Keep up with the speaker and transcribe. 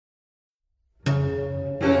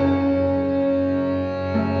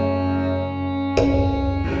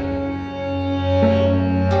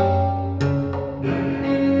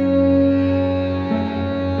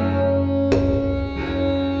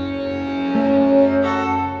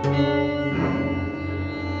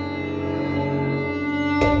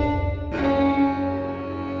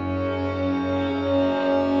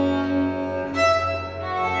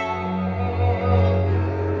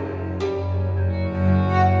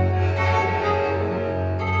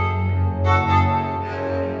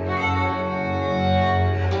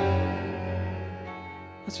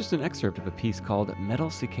just an excerpt of a piece called Metal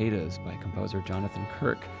Cicadas by composer Jonathan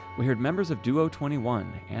Kirk. We heard members of Duo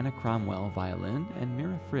 21, Anna Cromwell, violin, and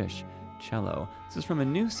Mira Frisch, cello. This is from a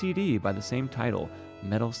new CD by the same title,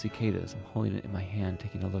 Metal Cicadas. I'm holding it in my hand,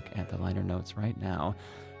 taking a look at the liner notes right now.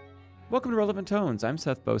 Welcome to Relevant Tones. I'm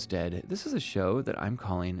Seth Boustead. This is a show that I'm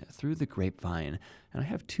calling Through the Grapevine, and I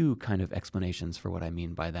have two kind of explanations for what I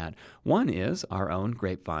mean by that. One is our own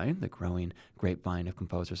grapevine, the growing grapevine of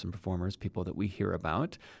composers and performers, people that we hear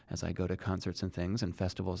about. As I go to concerts and things and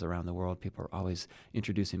festivals around the world, people are always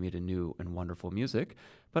introducing me to new and wonderful music.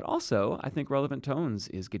 But also, I think Relevant Tones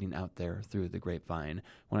is getting out there through the grapevine.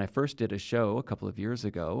 When I first did a show a couple of years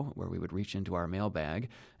ago where we would reach into our mailbag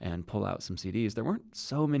and pull out some CDs, there weren't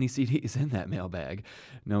so many CDs in that mailbag.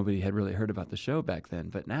 Nobody had really heard about the show back then.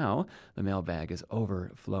 But now the mailbag is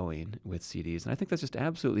overflowing with CDs. And I think that's just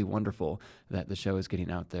absolutely wonderful that the show is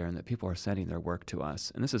getting out there and that people are sending their work to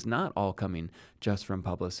us. And this is not all coming just from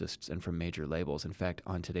publicists and from major labels. In fact,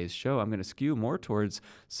 on today's show, I'm going to skew more towards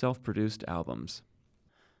self-produced albums.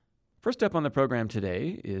 First up on the program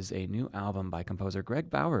today is a new album by composer Greg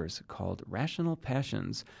Bowers called Rational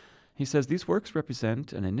Passions. He says these works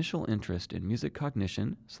represent an initial interest in music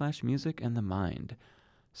cognition / music and the mind.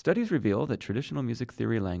 Studies reveal that traditional music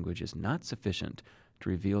theory language is not sufficient to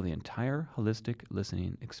reveal the entire holistic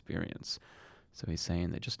listening experience. So he's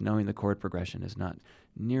saying that just knowing the chord progression is not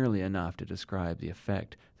nearly enough to describe the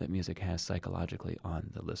effect that music has psychologically on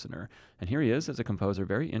the listener. And here he is as a composer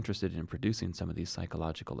very interested in producing some of these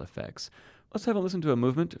psychological effects. Let's have a listen to a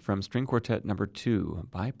movement from String Quartet No. 2,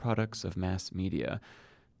 Byproducts of Mass Media.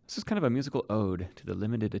 This is kind of a musical ode to the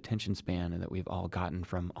limited attention span that we've all gotten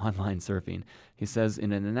from online surfing. He says,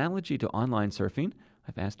 in an analogy to online surfing,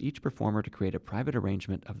 I've asked each performer to create a private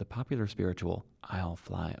arrangement of the popular spiritual I'll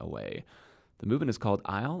Fly Away. The movement is called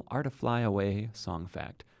I'll Art to Fly Away Song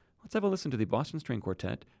Fact. Let's have a listen to the Boston String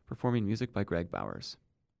Quartet performing music by Greg Bowers.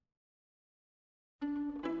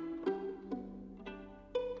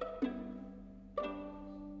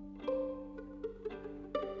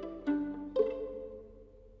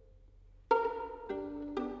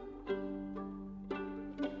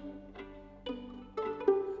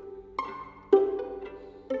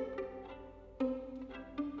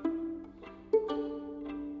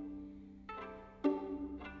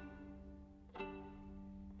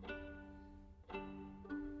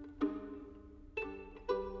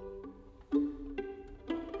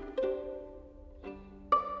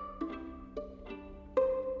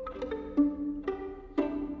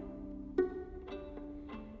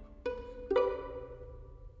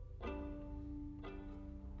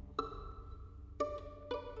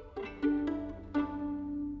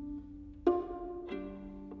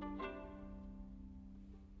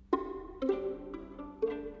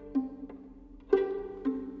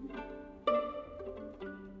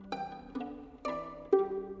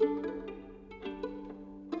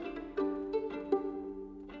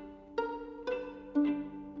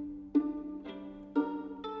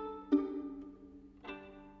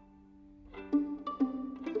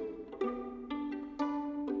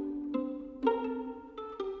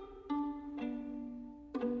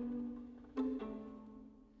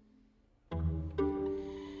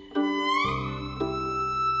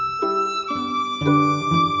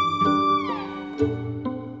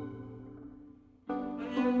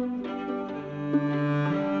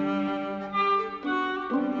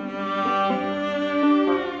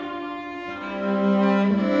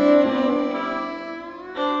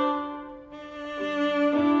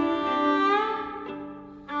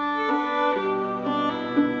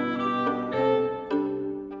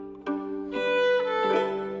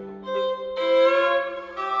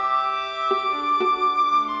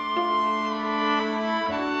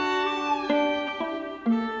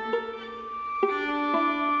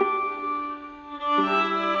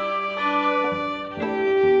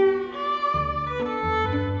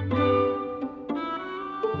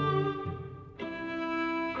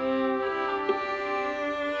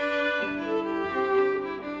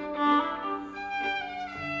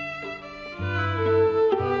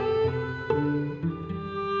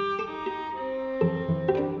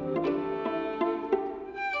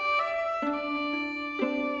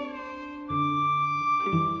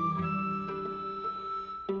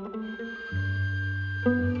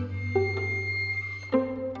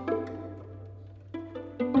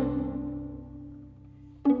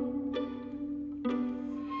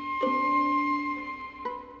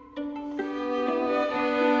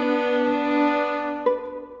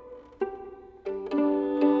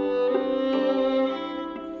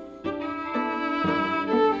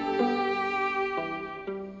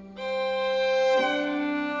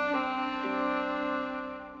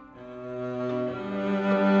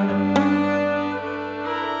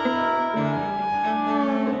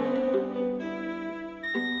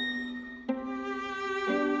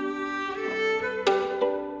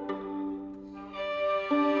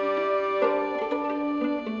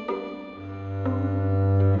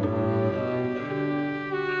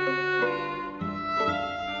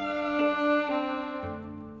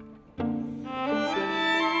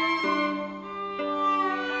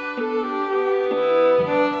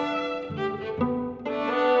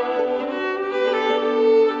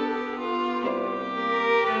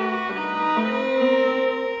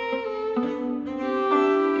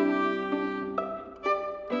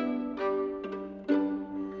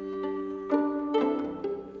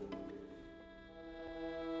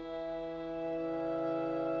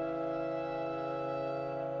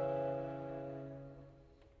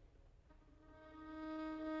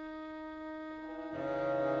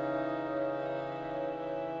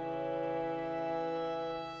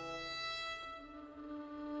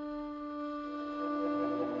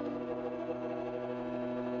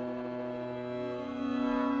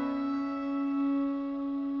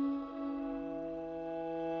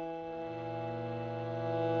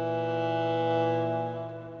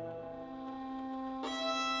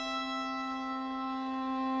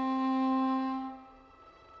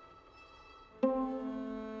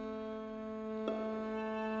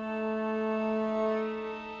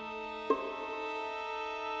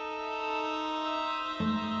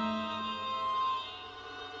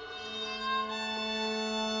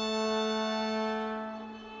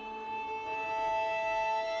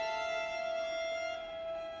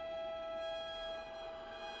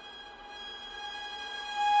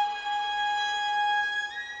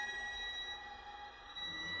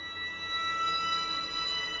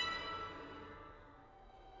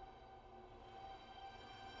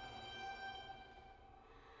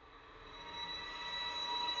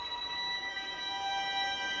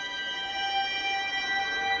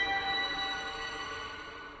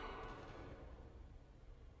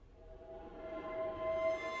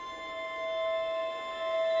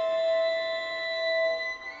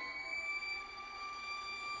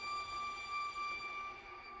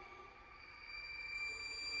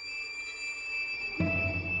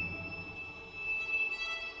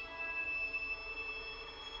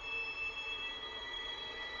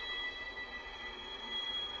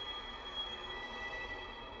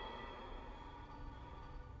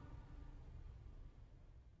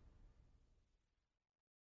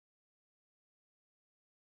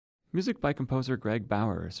 Music by composer Greg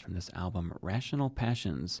Bowers from this album Rational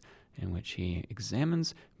Passions, in which he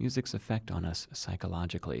examines music's effect on us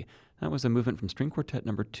psychologically. That was a movement from String Quartet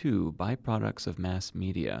number 2, Byproducts of Mass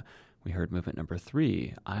Media. We heard movement number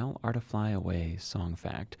 3, I'll Arta Fly Away, Song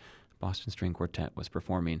Fact. Boston String Quartet was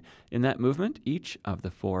performing. In that movement, each of the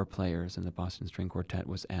 4 players in the Boston String Quartet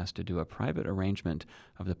was asked to do a private arrangement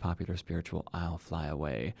of the popular spiritual I'll Fly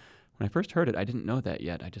Away. When I first heard it, I didn't know that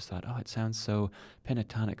yet. I just thought, oh, it sounds so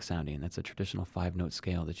pentatonic sounding. That's a traditional 5-note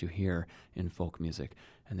scale that you hear in folk music.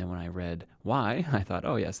 And then when I read why, I thought,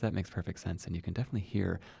 oh, yes, that makes perfect sense. And you can definitely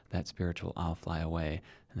hear that spiritual I'll Fly Away.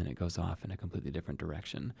 And then it goes off in a completely different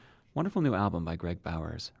direction. Wonderful new album by Greg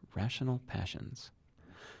Bowers, Rational Passions.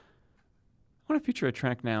 I want to feature a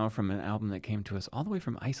track now from an album that came to us all the way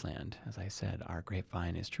from Iceland. As I said, our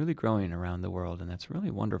grapevine is truly growing around the world, and that's really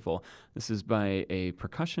wonderful. This is by a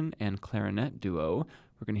percussion and clarinet duo.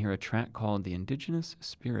 We're going to hear a track called The Indigenous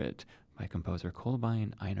Spirit by composer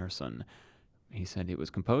Kolbeinn Einarsson. He said it was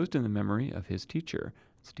composed in the memory of his teacher,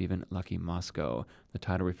 Stephen Lucky Moskow. The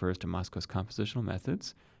title refers to Moskow's compositional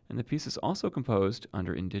methods, and the piece is also composed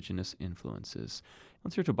under indigenous influences.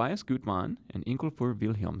 Let's hear Tobias Gutmann and Ingolfur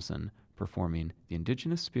Vilhjálmsson performing The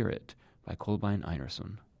Indigenous Spirit by Kolbeinn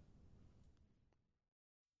Einarsson.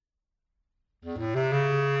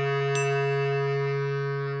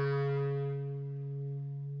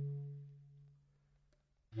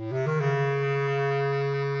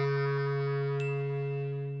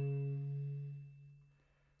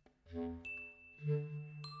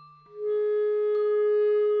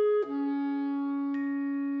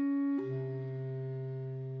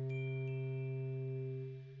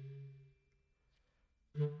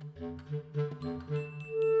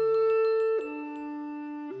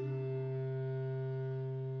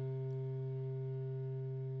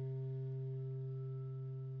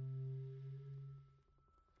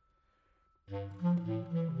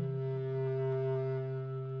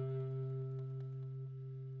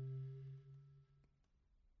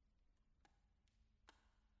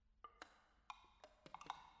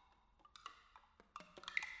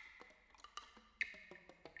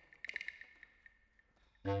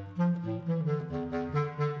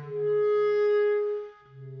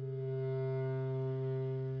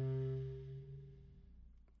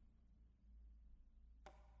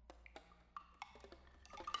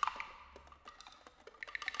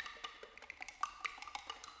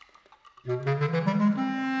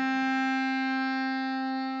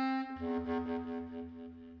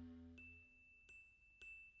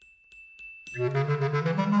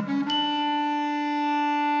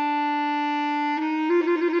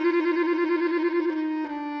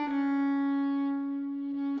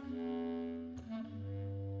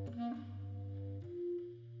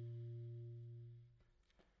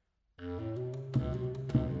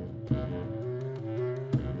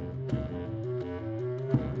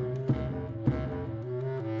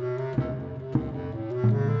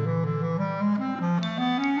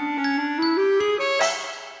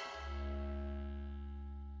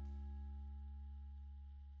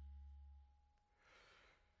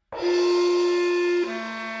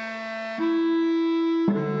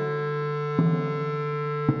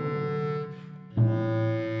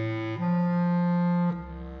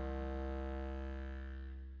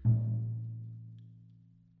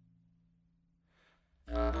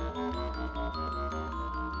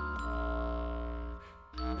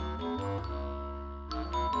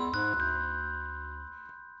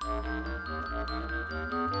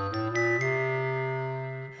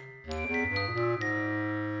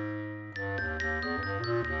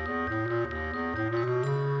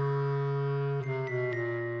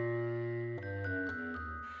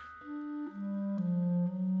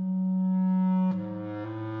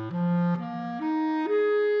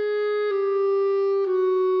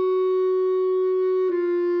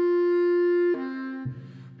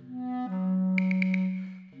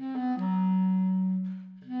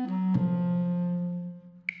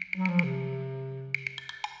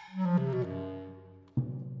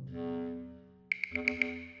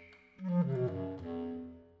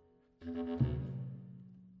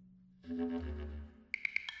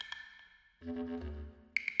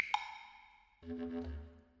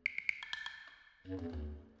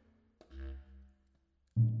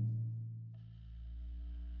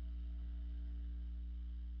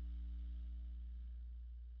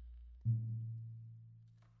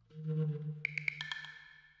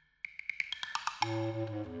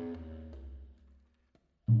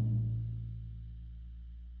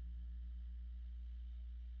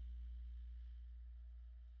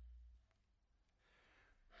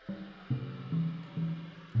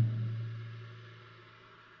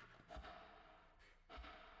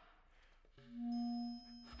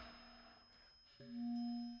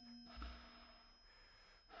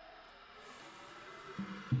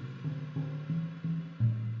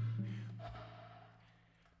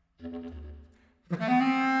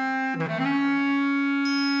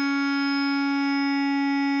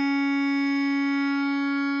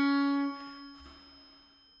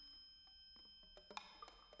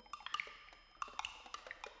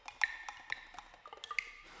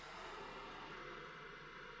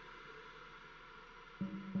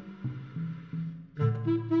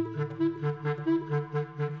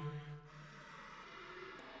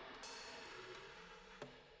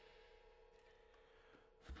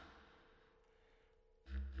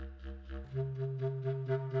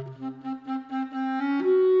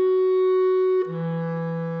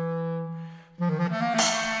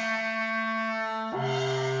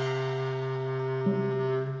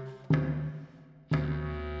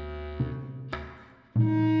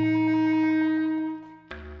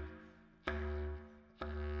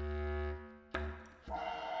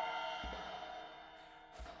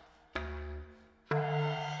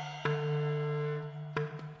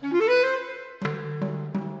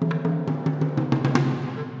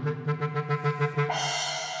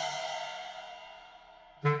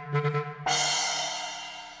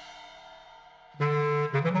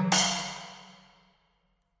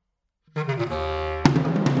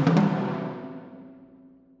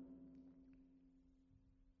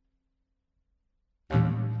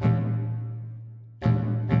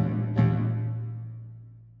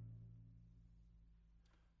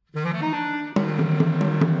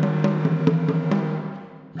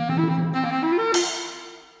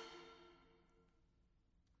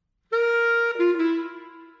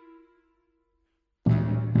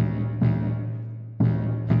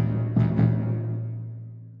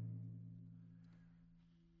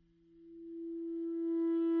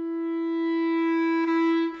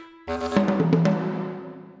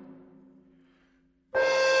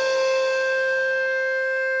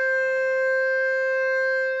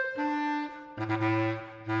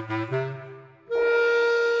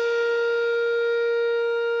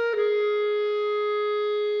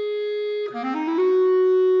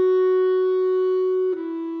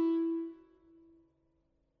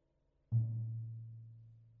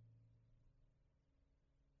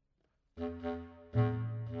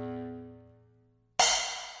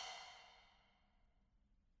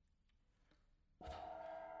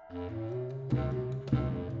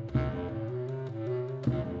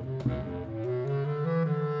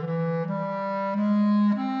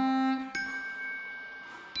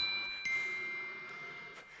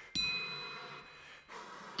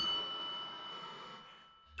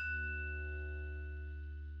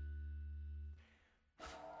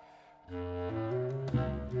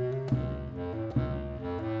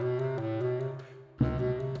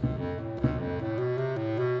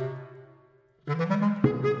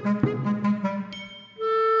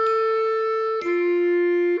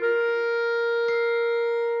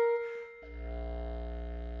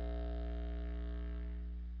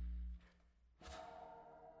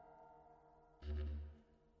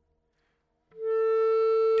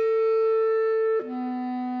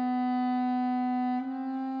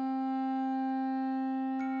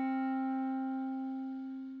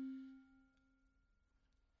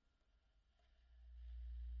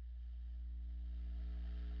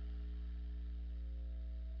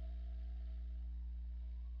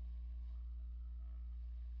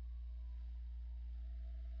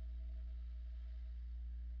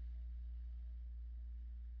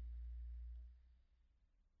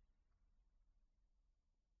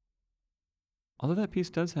 Although that piece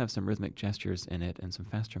does have some rhythmic gestures in it and some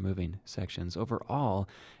faster moving sections, overall,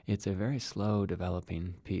 it's a very slow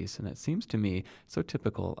developing piece, and that seems to me so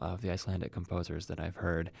typical of the Icelandic composers that I've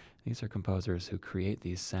heard. These are composers who create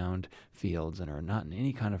these sound fields and are not in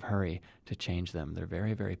any kind of hurry to change them. They're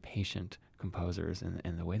very, very patient composers,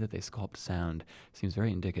 and the way that they sculpt sound seems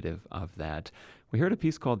very indicative of that. We heard a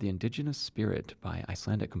piece called The Indigenous Spirit by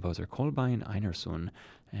Icelandic composer Kolbeinn Einarsson,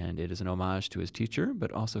 and it is an homage to his teacher,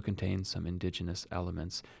 but also contains some indigenous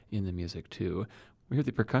elements in the music too. We heard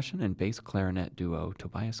the percussion and bass clarinet duo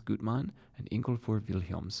Tobias Gutmann and Ingolfur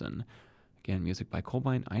Vilhjálmsson. Again, music by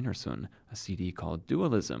Kolbeinn Einarsson, a CD called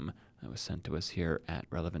Dualism that was sent to us here at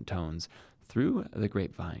Relevant Tones through the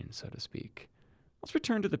grapevine, so to speak. Let's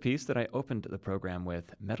return to the piece that I opened the program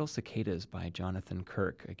with, Metal Cicadas by Jonathan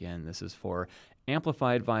Kirk. Again, this is for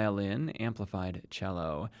amplified violin, amplified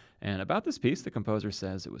cello. And about this piece, the composer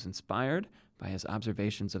says it was inspired by his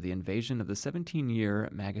observations of the invasion of the 17-year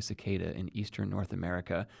Magicicada in eastern North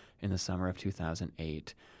America in the summer of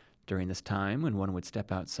 2008. During this time, when one would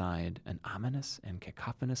step outside, an ominous and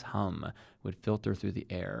cacophonous hum would filter through the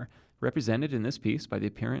air, represented in this piece by the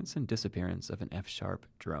appearance and disappearance of an F-sharp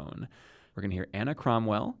drone. We're going to hear Anna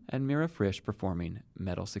Cromwell and Mira Frisch performing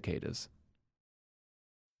Metal Cicadas.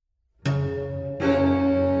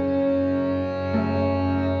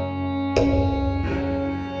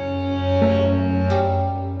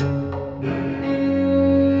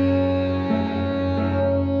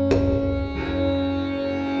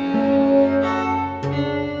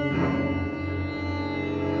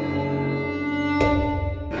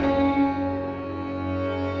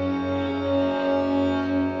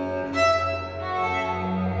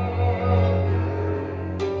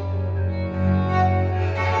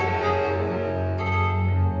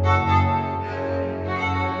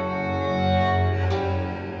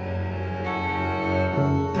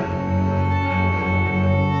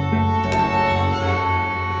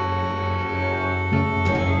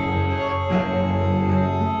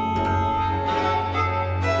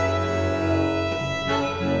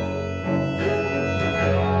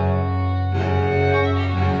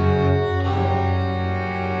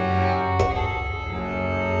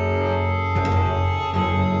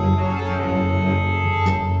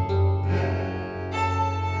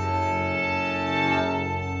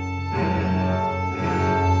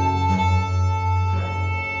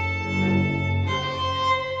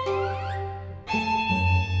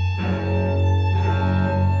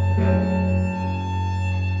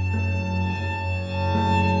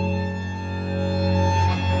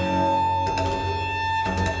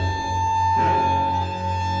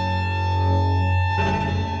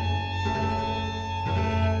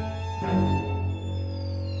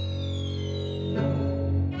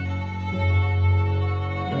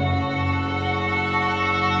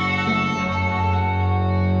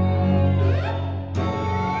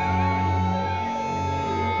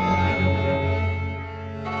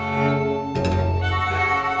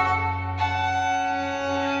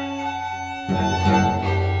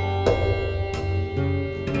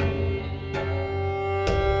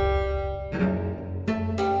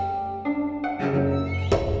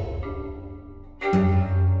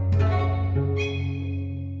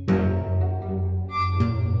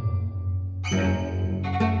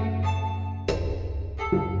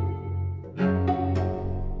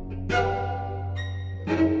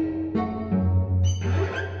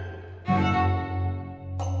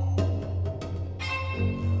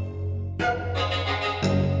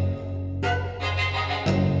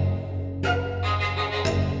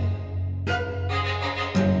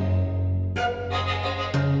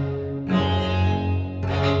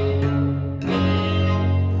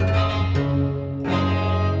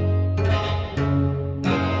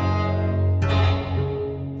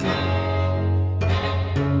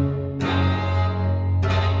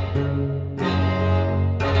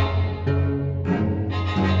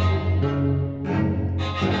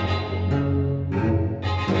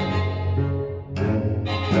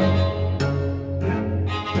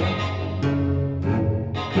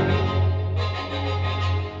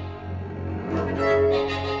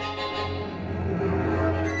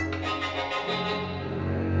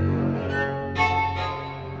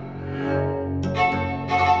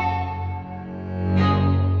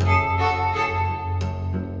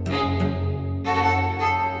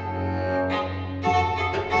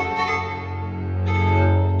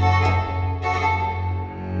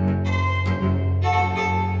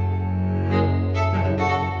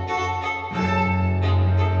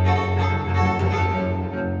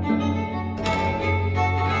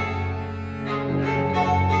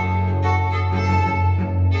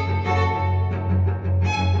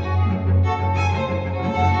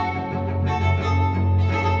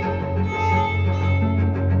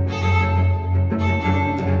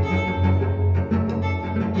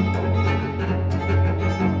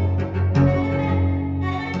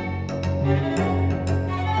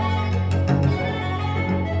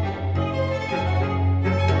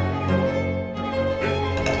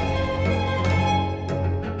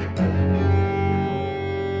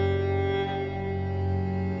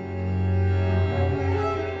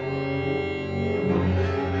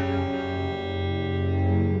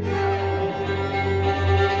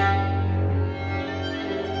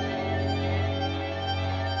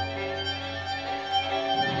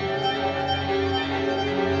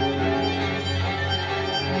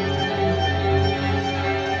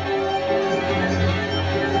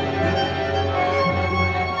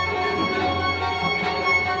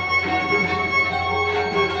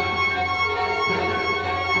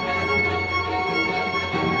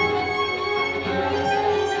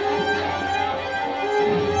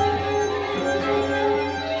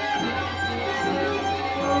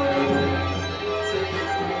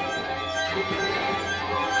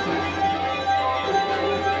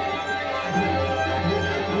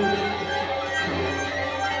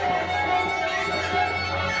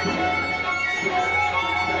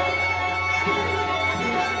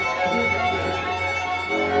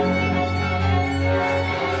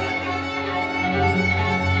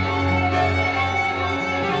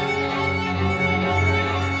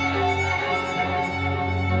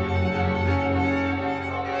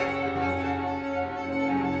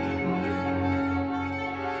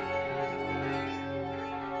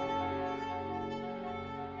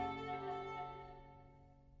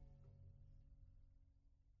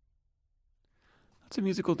 It's a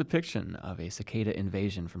musical depiction of a cicada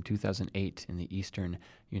invasion from 2008 in the eastern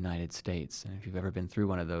United States. And if you've ever been through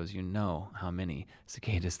one of those, you know how many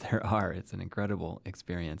cicadas there are. It's an incredible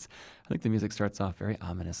experience. I think the music starts off very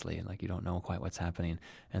ominously, like you don't know quite what's happening,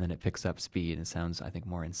 and then it picks up speed and sounds, I think,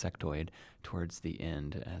 more insectoid towards the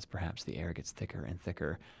end as perhaps the air gets thicker and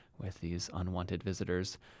thicker with these unwanted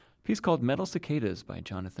visitors. A piece called Metal Cicadas by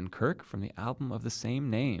Jonathan Kirk from the album of the same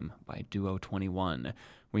name by Duo 21.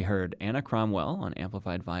 We heard Anna Cromwell on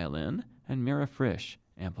amplified violin and Mira Frisch,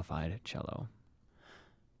 amplified cello.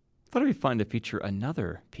 Thought it'd be fun to feature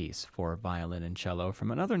another piece for violin and cello from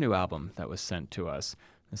another new album that was sent to us.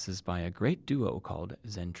 This is by a great duo called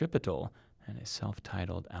Zentripetal and a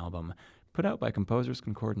self-titled album put out by Composers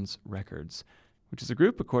Concordance Records, which is a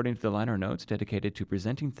group, according to the liner notes, dedicated to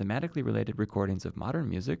presenting thematically related recordings of modern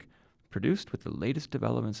music produced with the latest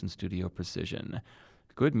developments in studio precision.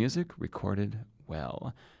 Good music recorded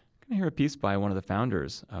well. I'm going to hear a piece by one of the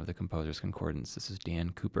founders of the Composers Concordance. This is Dan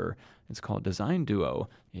Cooper. It's called Design Duo.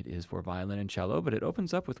 It is for violin and cello, but it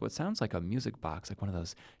opens up with what sounds like a music box, like one of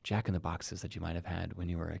those jack-in-the-boxes that you might have had when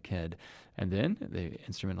you were a kid. And then the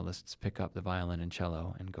instrumentalists pick up the violin and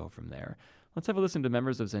cello and go from there. Let's have a listen to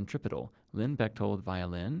members of Zentripetal, Lynn Bechtold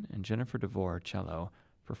violin and Jennifer DeVore cello,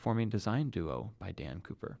 performing Design Duo by Dan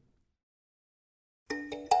Cooper.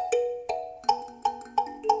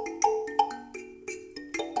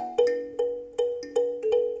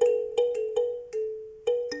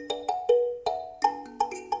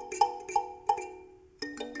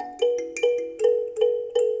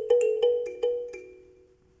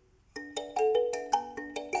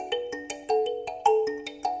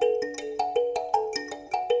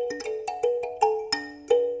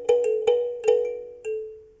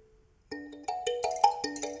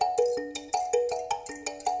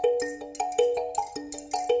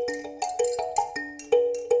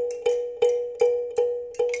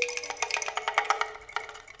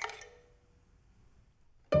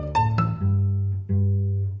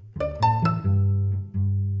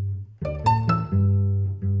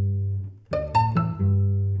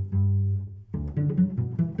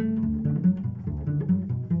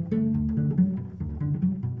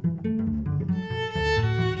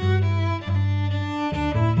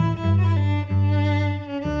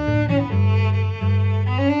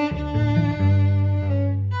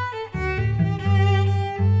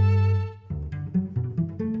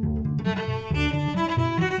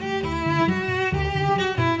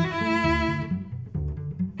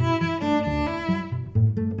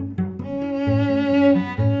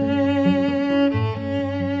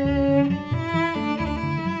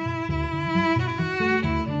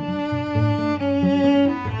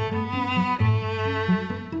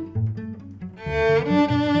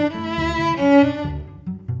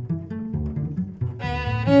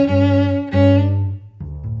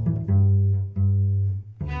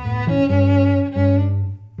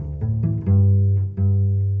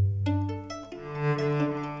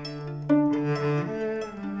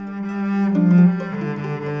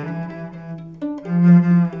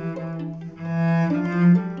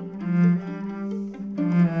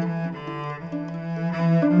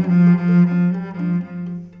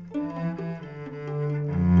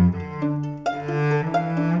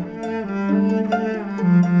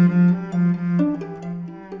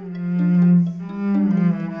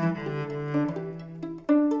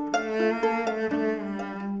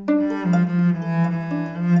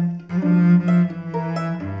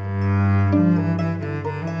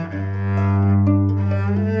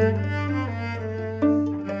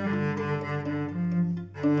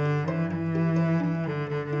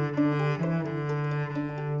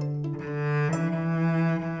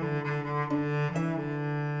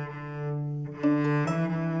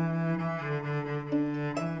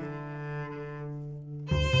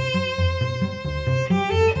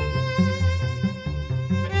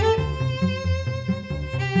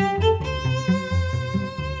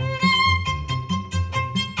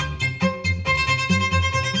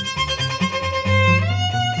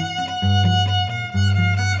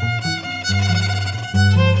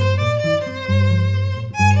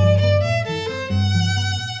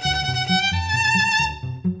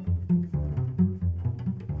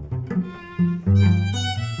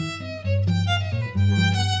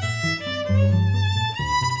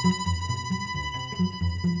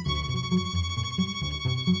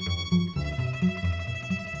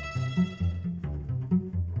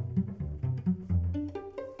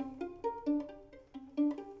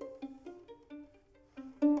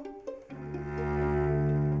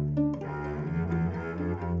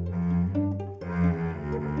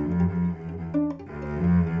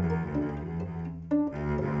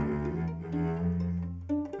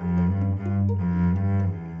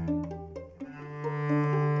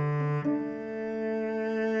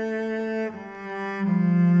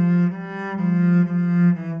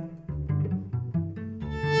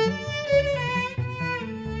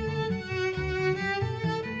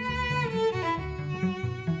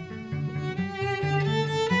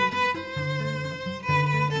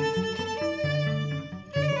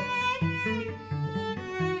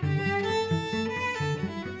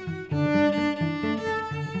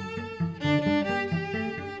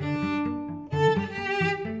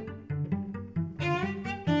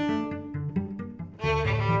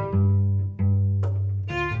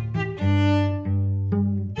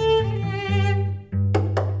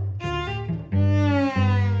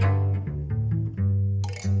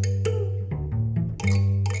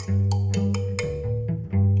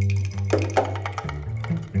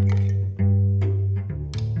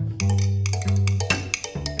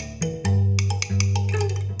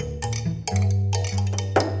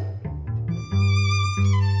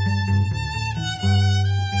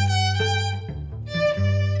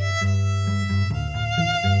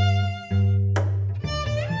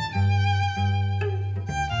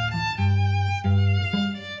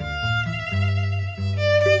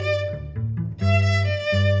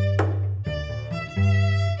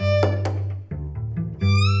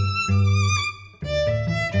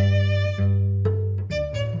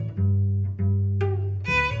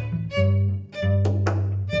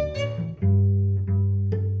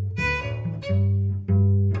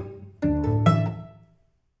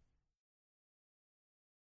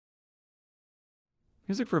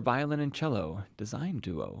 Music for violin and cello, Design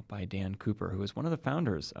Duo by Dan Cooper, who is one of the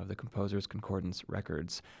founders of the Composers Concordance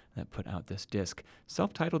Records that put out this disc.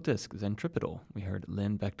 Self-titled disc, Zentripetal. We heard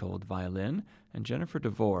Lynn Bechtold violin and Jennifer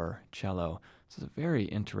DeVore cello. This is a very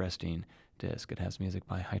interesting disc. It has music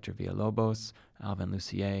by Heitor Villalobos, Alvin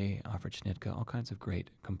Lucier, Alfred Schnittke, all kinds of great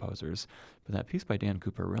composers. But that piece by Dan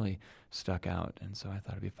Cooper really stuck out, and so I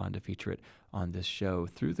thought it'd be fun to feature it on this show,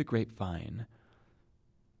 Through the Grapevine.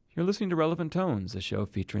 You're listening to Relevant Tones, a show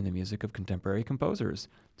featuring the music of contemporary composers.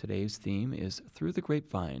 Today's theme is Through the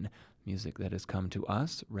Grapevine, music that has come to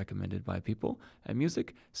us, recommended by people, and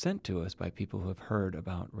music sent to us by people who have heard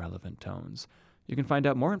about Relevant Tones. You can find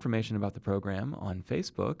out more information about the program on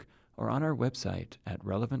Facebook or on our website at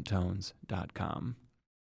relevanttones.com.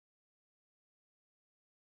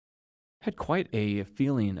 Had quite a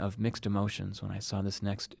feeling of mixed emotions when I saw this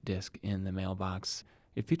next disc in the mailbox.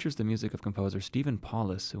 It features the music of composer Stephen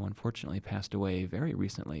Paulus, who unfortunately passed away very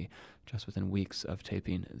recently, just within weeks of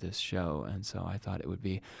taping this show, and so I thought it would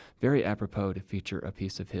be very apropos to feature a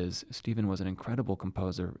piece of his. Stephen was an incredible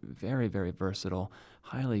composer, very, very versatile,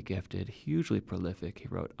 highly gifted, hugely prolific. He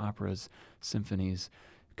wrote operas, symphonies,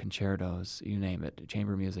 concertos, you name it,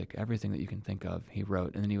 chamber music, everything that you can think of, he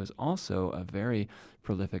wrote. And then he was also a very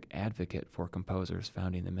prolific advocate for composers,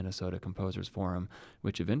 founding the Minnesota Composers Forum,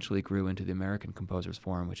 which eventually grew into the American Composers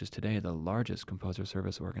Forum, which is today the largest composer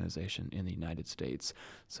service organization in the United States.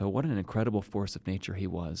 So what an incredible force of nature he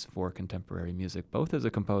was for contemporary music, both as a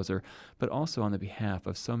composer, but also on the behalf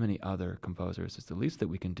of so many other composers. It's the least that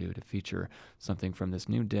we can do to feature something from this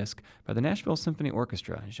new disc by the Nashville Symphony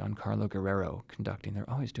Orchestra, Giancarlo Guerrero conducting. They're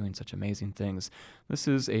always doing such amazing things. This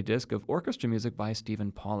is a disc of orchestra music by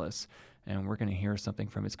Stephen Paulus, and we're going to hear something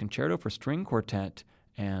from his Concerto for String Quartet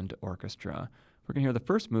and Orchestra. We're going to hear the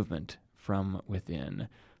first movement, From Within.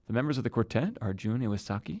 The members of the quartet are Jun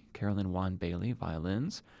Iwasaki, Carolyn Juan Bailey,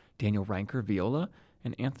 violins, Daniel Reinker, viola,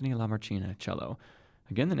 and Anthony Lamarchina, cello.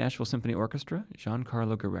 Again, the Nashville Symphony Orchestra,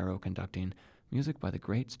 Giancarlo Guerrero conducting, music by the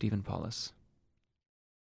great Stephen Paulus.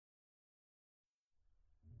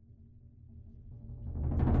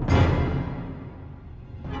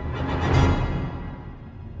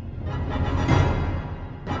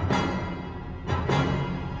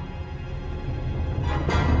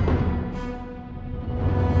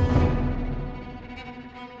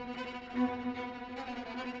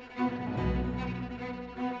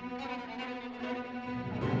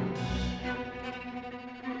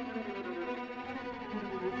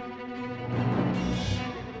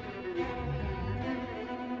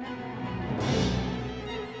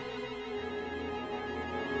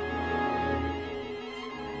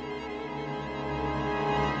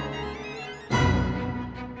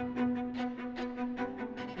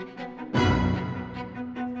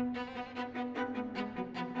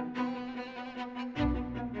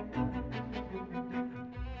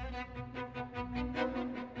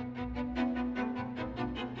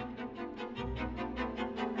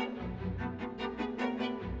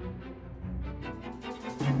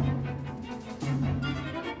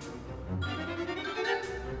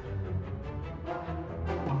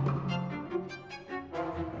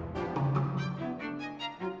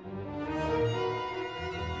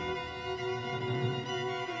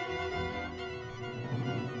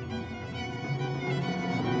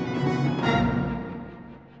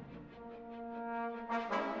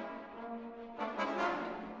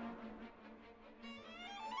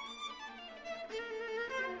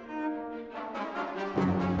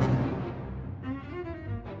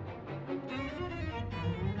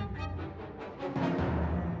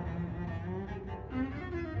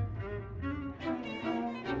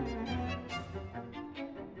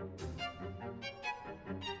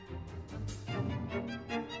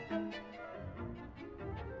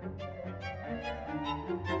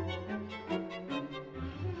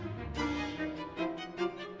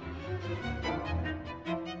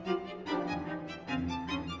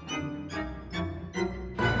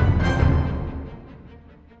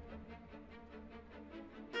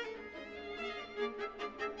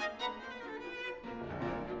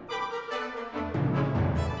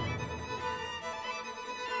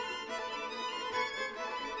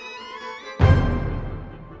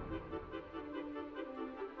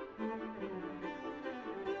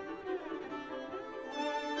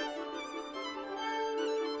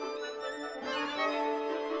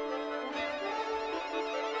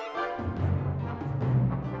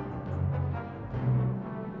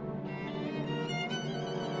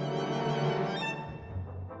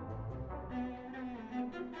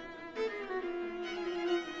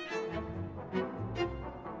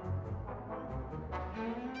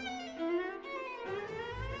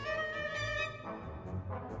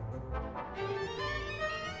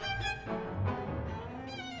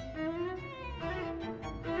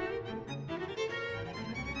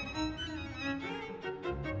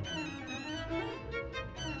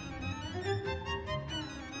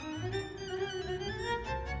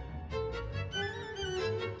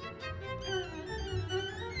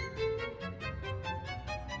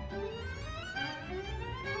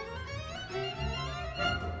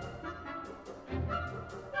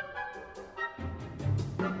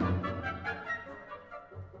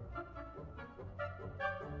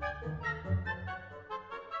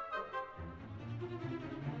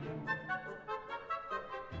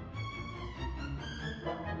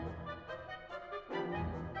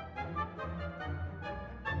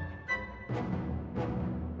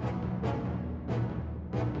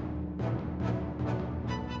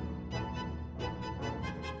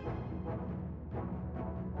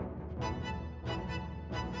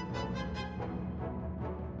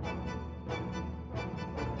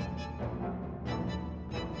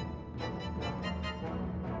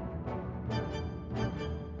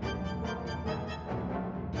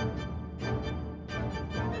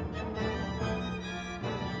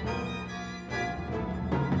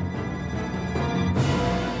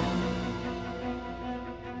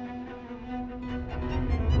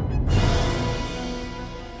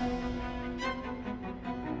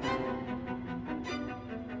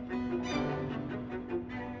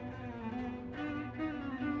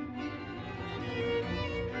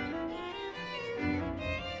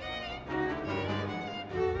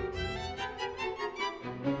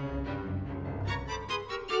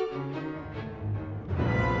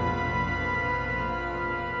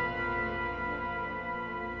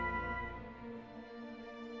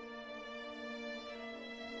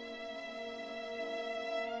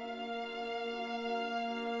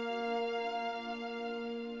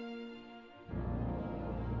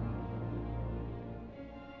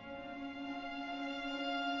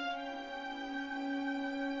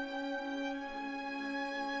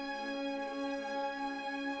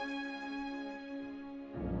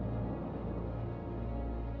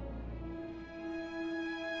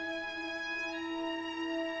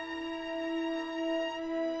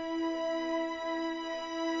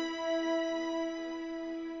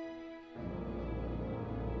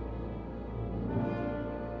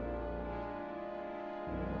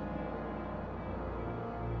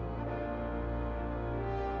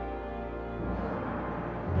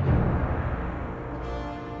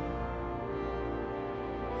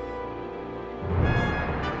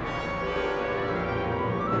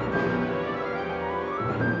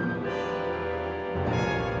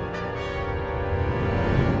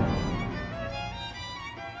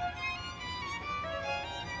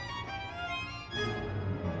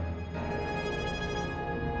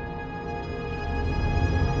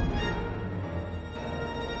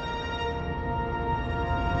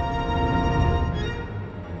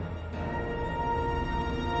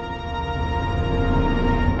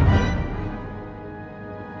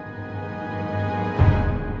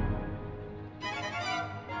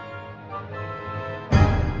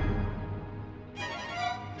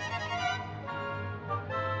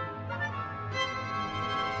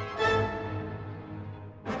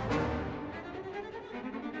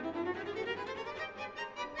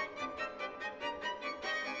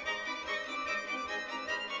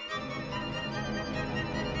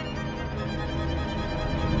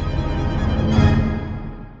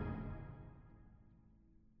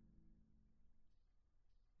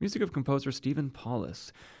 Music of composer Stephen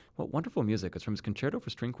Paulus. What wonderful music. It's from his Concerto for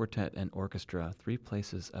String Quartet and Orchestra, Three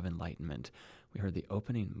Places of Enlightenment. We heard the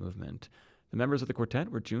opening movement. The members of the quartet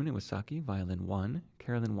were Jun Iwasaki, violin 1,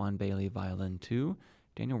 Carolyn Juan Bailey, violin 2,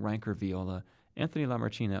 Daniel Reinker, viola, Anthony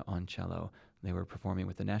Lamarchina on cello. They were performing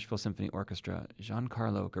with the Nashville Symphony Orchestra,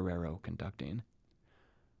 Giancarlo Guerrero conducting.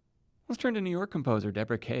 Let's turn to New York composer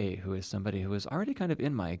Deborah Kay, who is somebody who is already kind of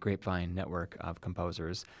in my grapevine network of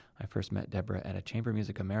composers. I first met Deborah at a Chamber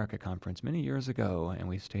Music America conference many years ago, and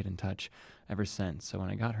we've stayed in touch ever since. So when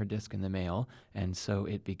I got her disc in the mail, And So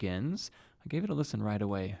It Begins, I gave it a listen right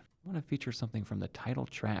away. I want to feature something from the title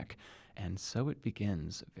track, And So It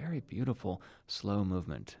Begins. Very beautiful, slow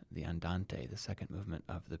movement, the andante, the second movement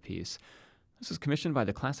of the piece. This is commissioned by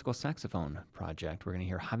the Classical Saxophone Project. We're going to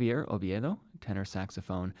hear Javier Oviedo, tenor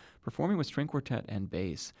saxophone, performing with string quartet and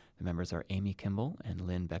bass. The members are Amy Kimball and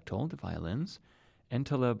Lynn Bechtold, violins,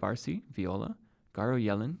 Entela Barsi, viola, Garo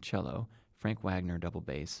Yellen, cello, Frank Wagner, double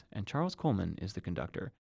bass, and Charles Coleman is the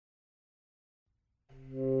conductor.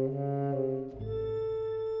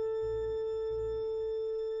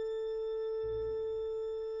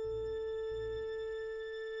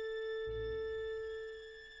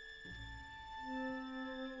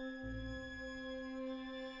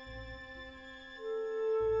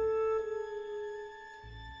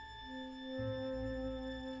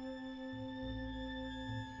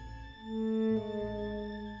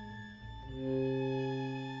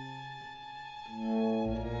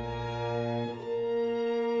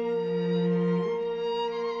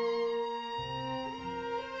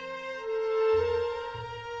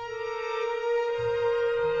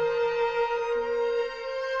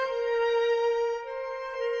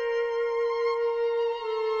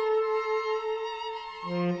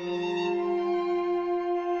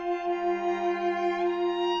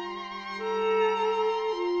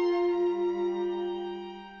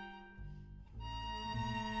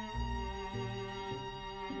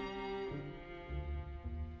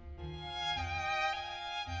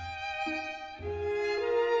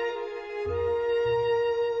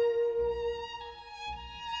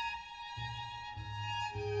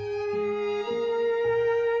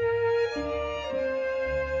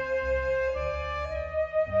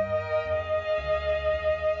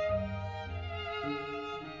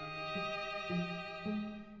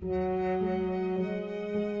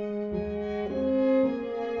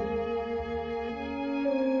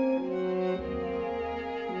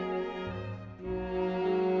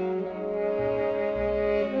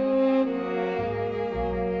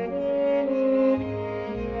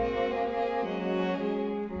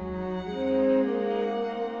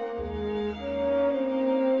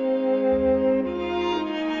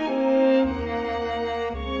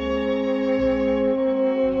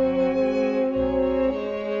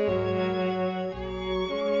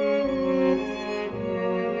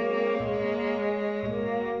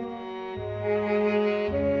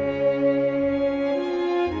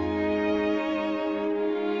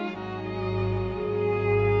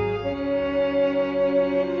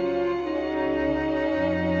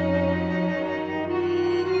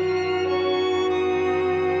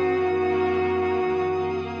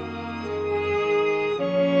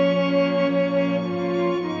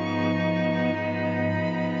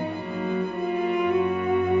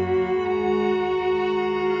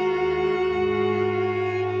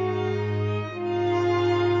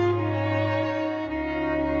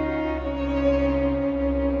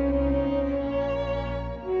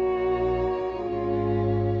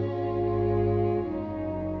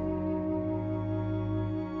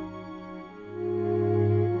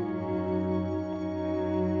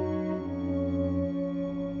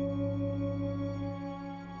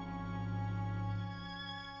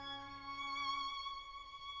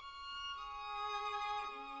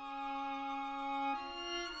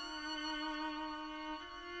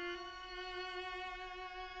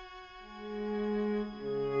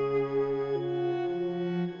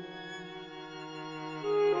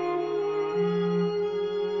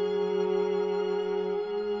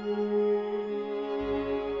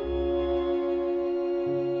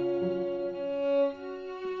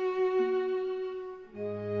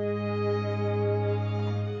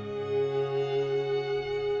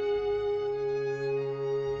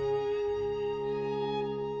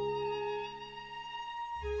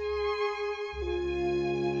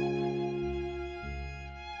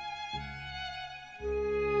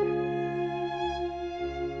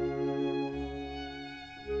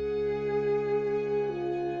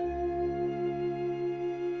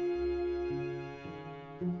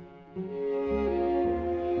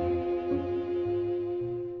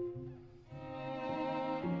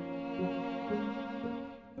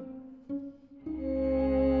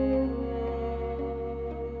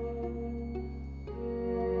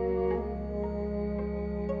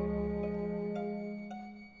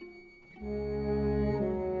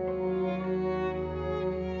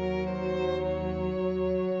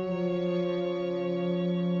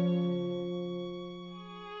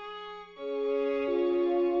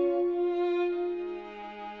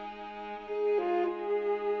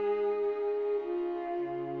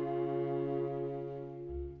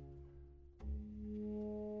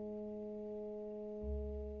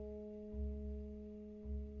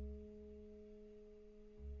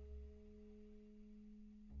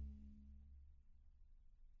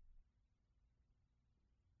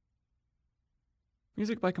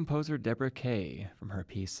 Music by composer Deborah Kay from her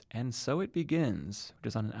piece And So It Begins, which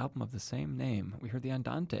is on an album of the same name. We heard the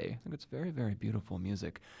Andante. I think it's very, very beautiful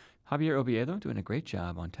music. Javier Oviedo doing a great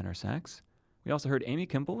job on tenor sax. We also heard Amy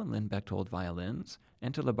Kimball and Lynn Bechtold violins,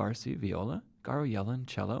 Enta Labarsi viola, Garo Yellen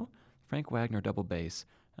cello, Frank Wagner double bass,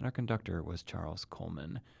 and our conductor was Charles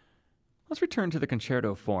Coleman. Let's return to the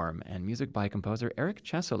concerto form and music by composer Eric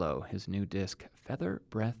Chesolo, his new disc, Feather,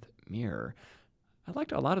 Breath, Mirror. I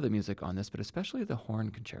liked a lot of the music on this, but especially the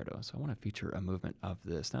horn concerto, so I want to feature a movement of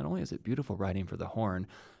this. Not only is it beautiful writing for the horn,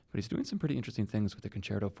 but he's doing some pretty interesting things with the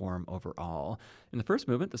concerto form overall. In the first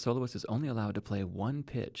movement, the soloist is only allowed to play one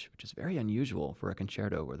pitch, which is very unusual for a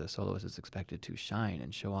concerto where the soloist is expected to shine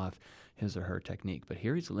and show off his or her technique, but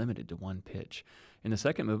here he's limited to one pitch. In the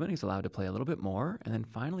second movement, he's allowed to play a little bit more, and then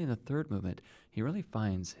finally in the third movement, he really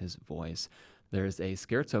finds his voice. There's a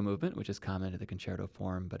scherzo movement, which is common to the concerto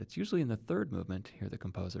form, but it's usually in the third movement. Here the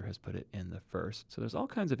composer has put it in the first. So there's all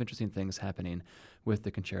kinds of interesting things happening with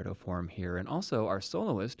the concerto form here. And also our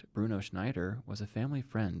soloist, Bruno Schneider, was a family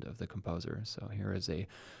friend of the composer. So here is a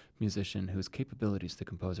musician whose capabilities the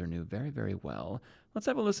composer knew very, very well. Let's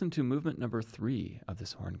have a listen to movement number 3 of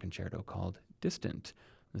this horn concerto called Distant.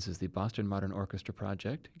 This is the Boston Modern Orchestra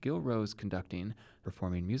project, Gil Rose conducting,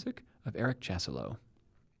 performing music of Eric Chesolo.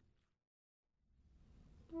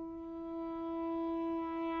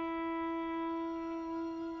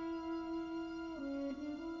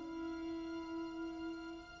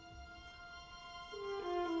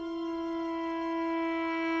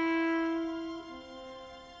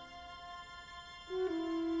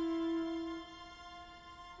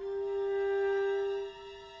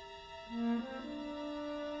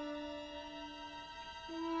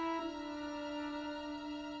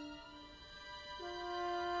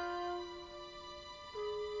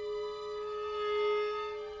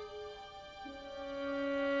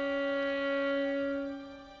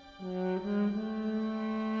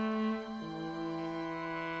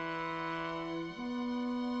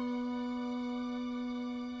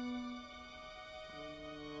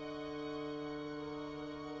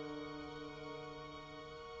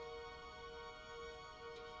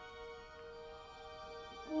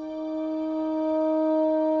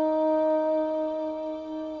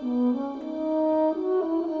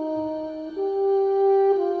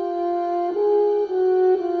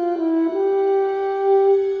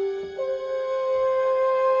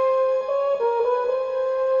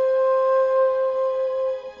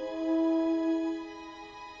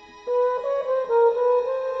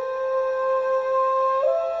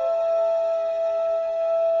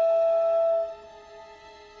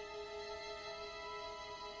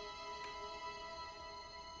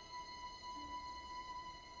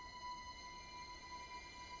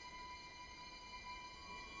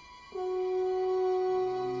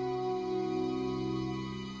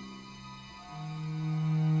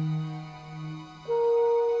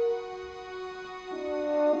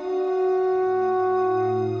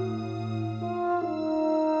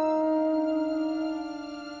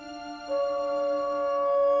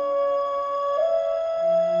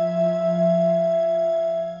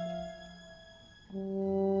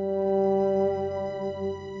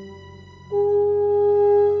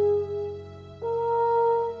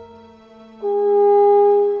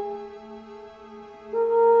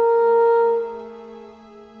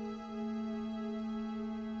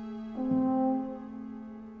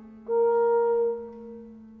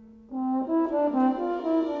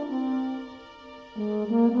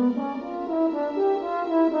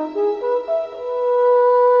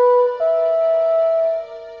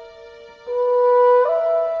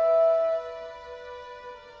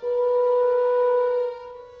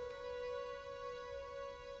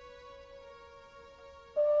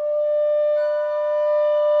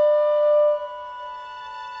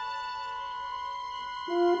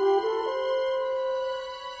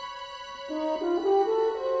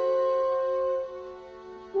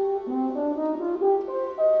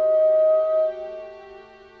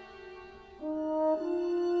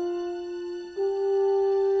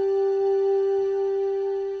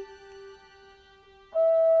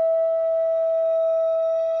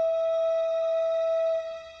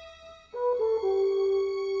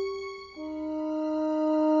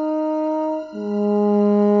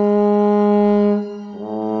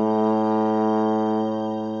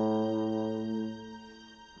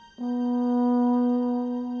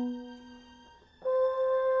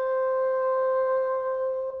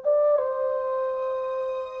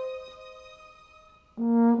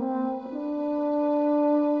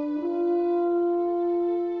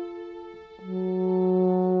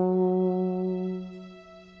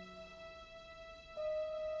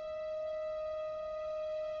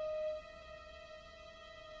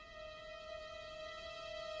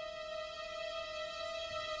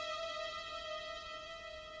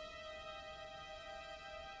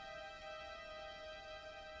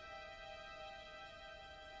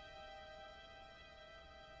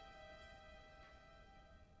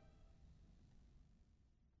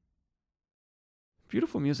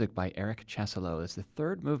 Beautiful music by Eric Chasselow. It's the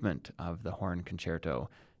third movement of the Horn Concerto.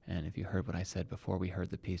 And if you heard what I said before we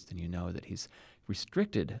heard the piece, then you know that he's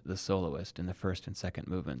restricted the soloist in the first and second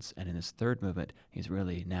movements. And in his third movement, he's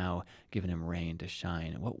really now given him rein to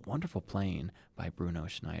shine. And what wonderful playing by Bruno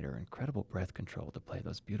Schneider. Incredible breath control to play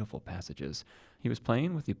those beautiful passages. He was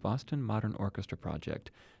playing with the Boston Modern Orchestra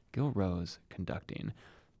Project, Gil Rose conducting.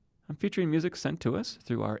 I'm featuring music sent to us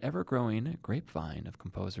through our ever-growing grapevine of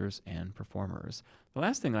composers and performers. The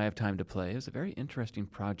last thing I have time to play is a very interesting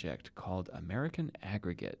project called American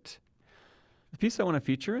Aggregate. The piece I want to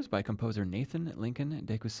feature is by composer Nathan Lincoln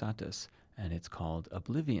Decusatis, and it's called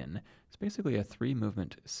Oblivion. It's basically a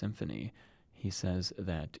three-movement symphony. He says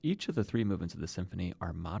that each of the three movements of the symphony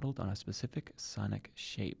are modeled on a specific sonic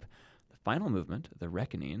shape. The final movement, the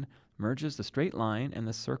Reckoning, merges the straight line and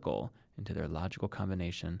the circle into their logical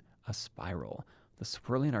combination, a spiral. The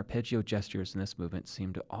swirling arpeggio gestures in this movement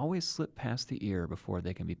seem to always slip past the ear before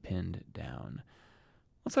they can be pinned down.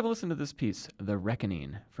 Let's have a listen to this piece, The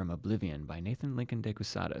Reckoning from Oblivion by Nathan Lincoln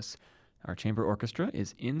Decusatis. Our chamber orchestra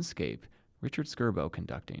is Inscape, Richard Skirbo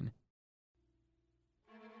conducting.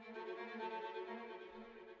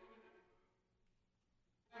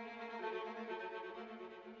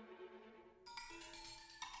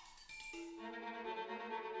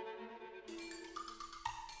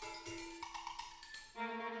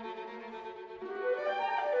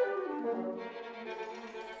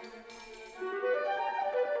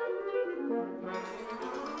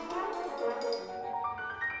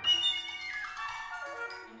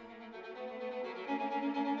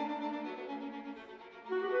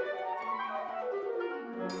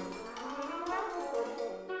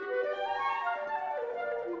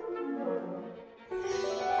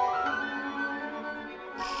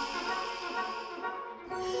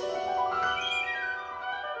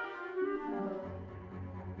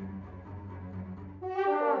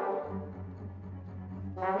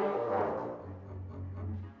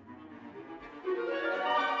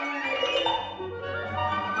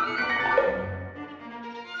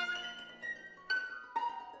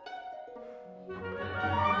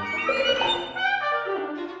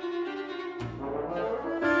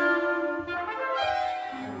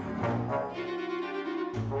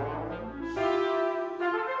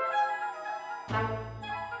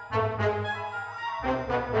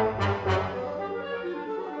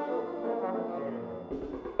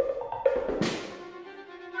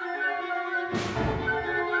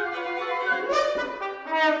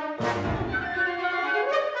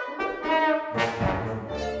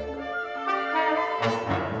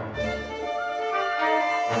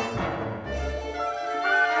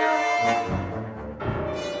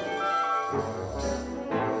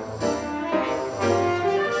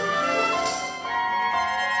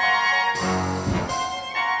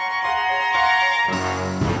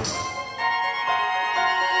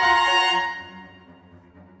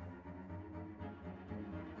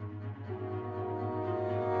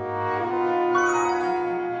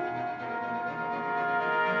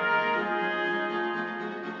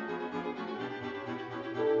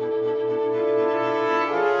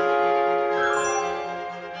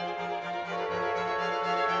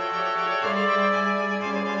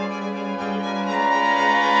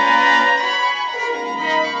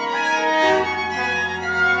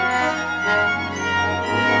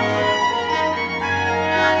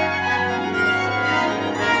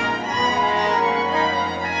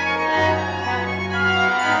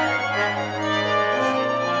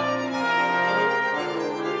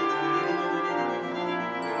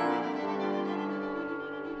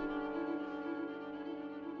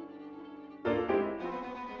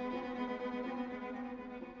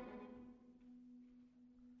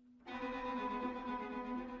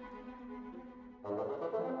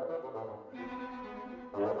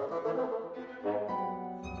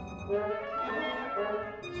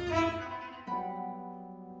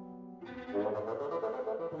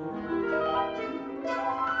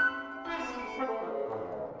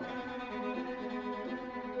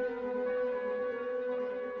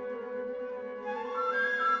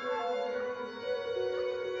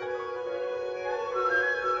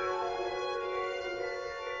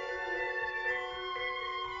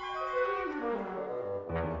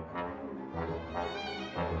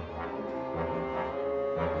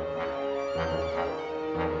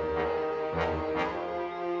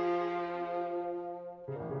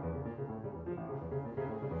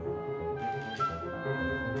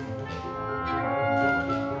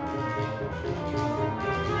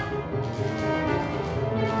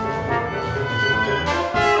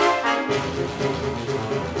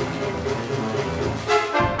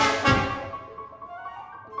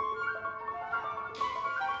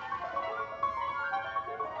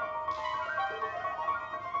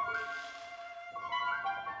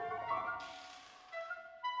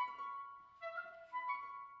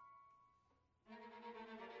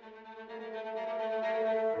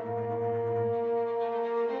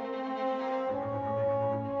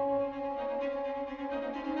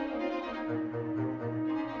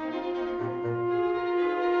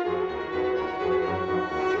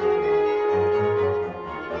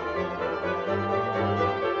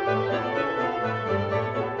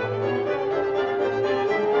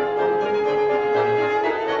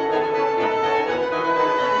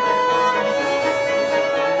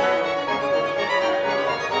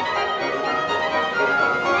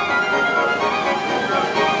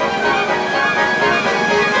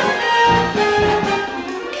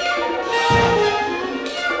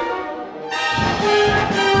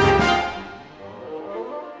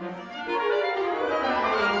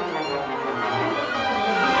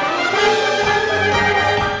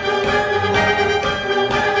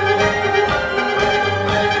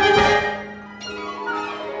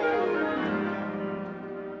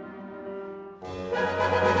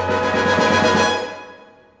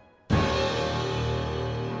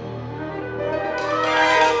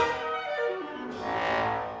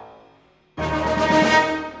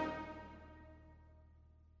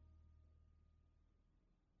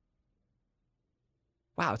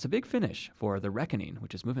 Wow, it's a big finish for The Reckoning,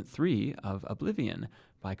 which is movement 3 of Oblivion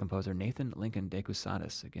by composer Nathan Lincoln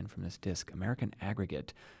Decusatis, again from this disc, American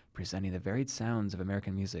Aggregate, presenting the varied sounds of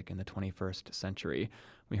American music in the 21st century.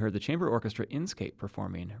 We heard the Chamber Orchestra Inscape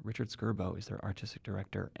performing. Richard Skirbo is their artistic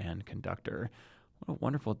director and conductor. What a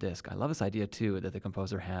wonderful disc. I love this idea, too, that the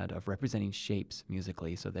composer had of representing shapes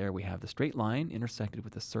musically. So there we have the straight line intersected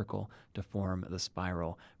with the circle to form the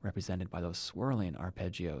spiral, represented by those swirling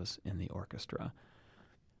arpeggios in the orchestra.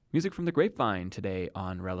 Music from the Grapevine today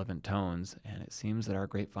on Relevant Tones, and it seems that our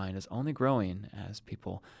grapevine is only growing as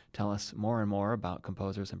people tell us more and more about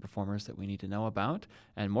composers and performers that we need to know about,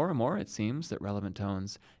 and more it seems that Relevant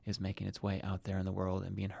Tones is making its way out there in the world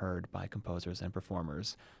and being heard by composers and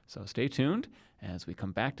performers. So stay tuned as we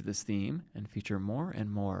come back to this theme and feature more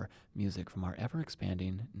and more music from our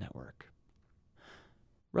ever-expanding network.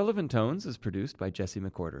 Relevant Tones is produced by Jesse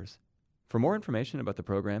McQuarters. For more information about the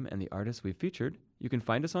program and the artists we've featured, you can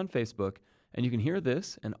find us on Facebook, and you can hear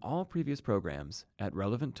this and all previous programs at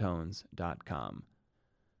relevanttones.com.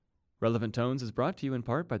 Relevant Tones is brought to you in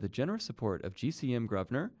part by the generous support of GCM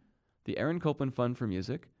Grosvenor, the Aaron Copland Fund for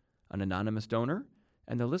Music, an anonymous donor,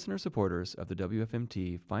 and the listener supporters of the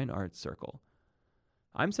WFMT Fine Arts Circle.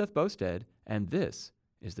 I'm Seth Bosted, and this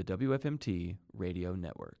is the WFMT Radio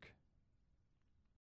Network.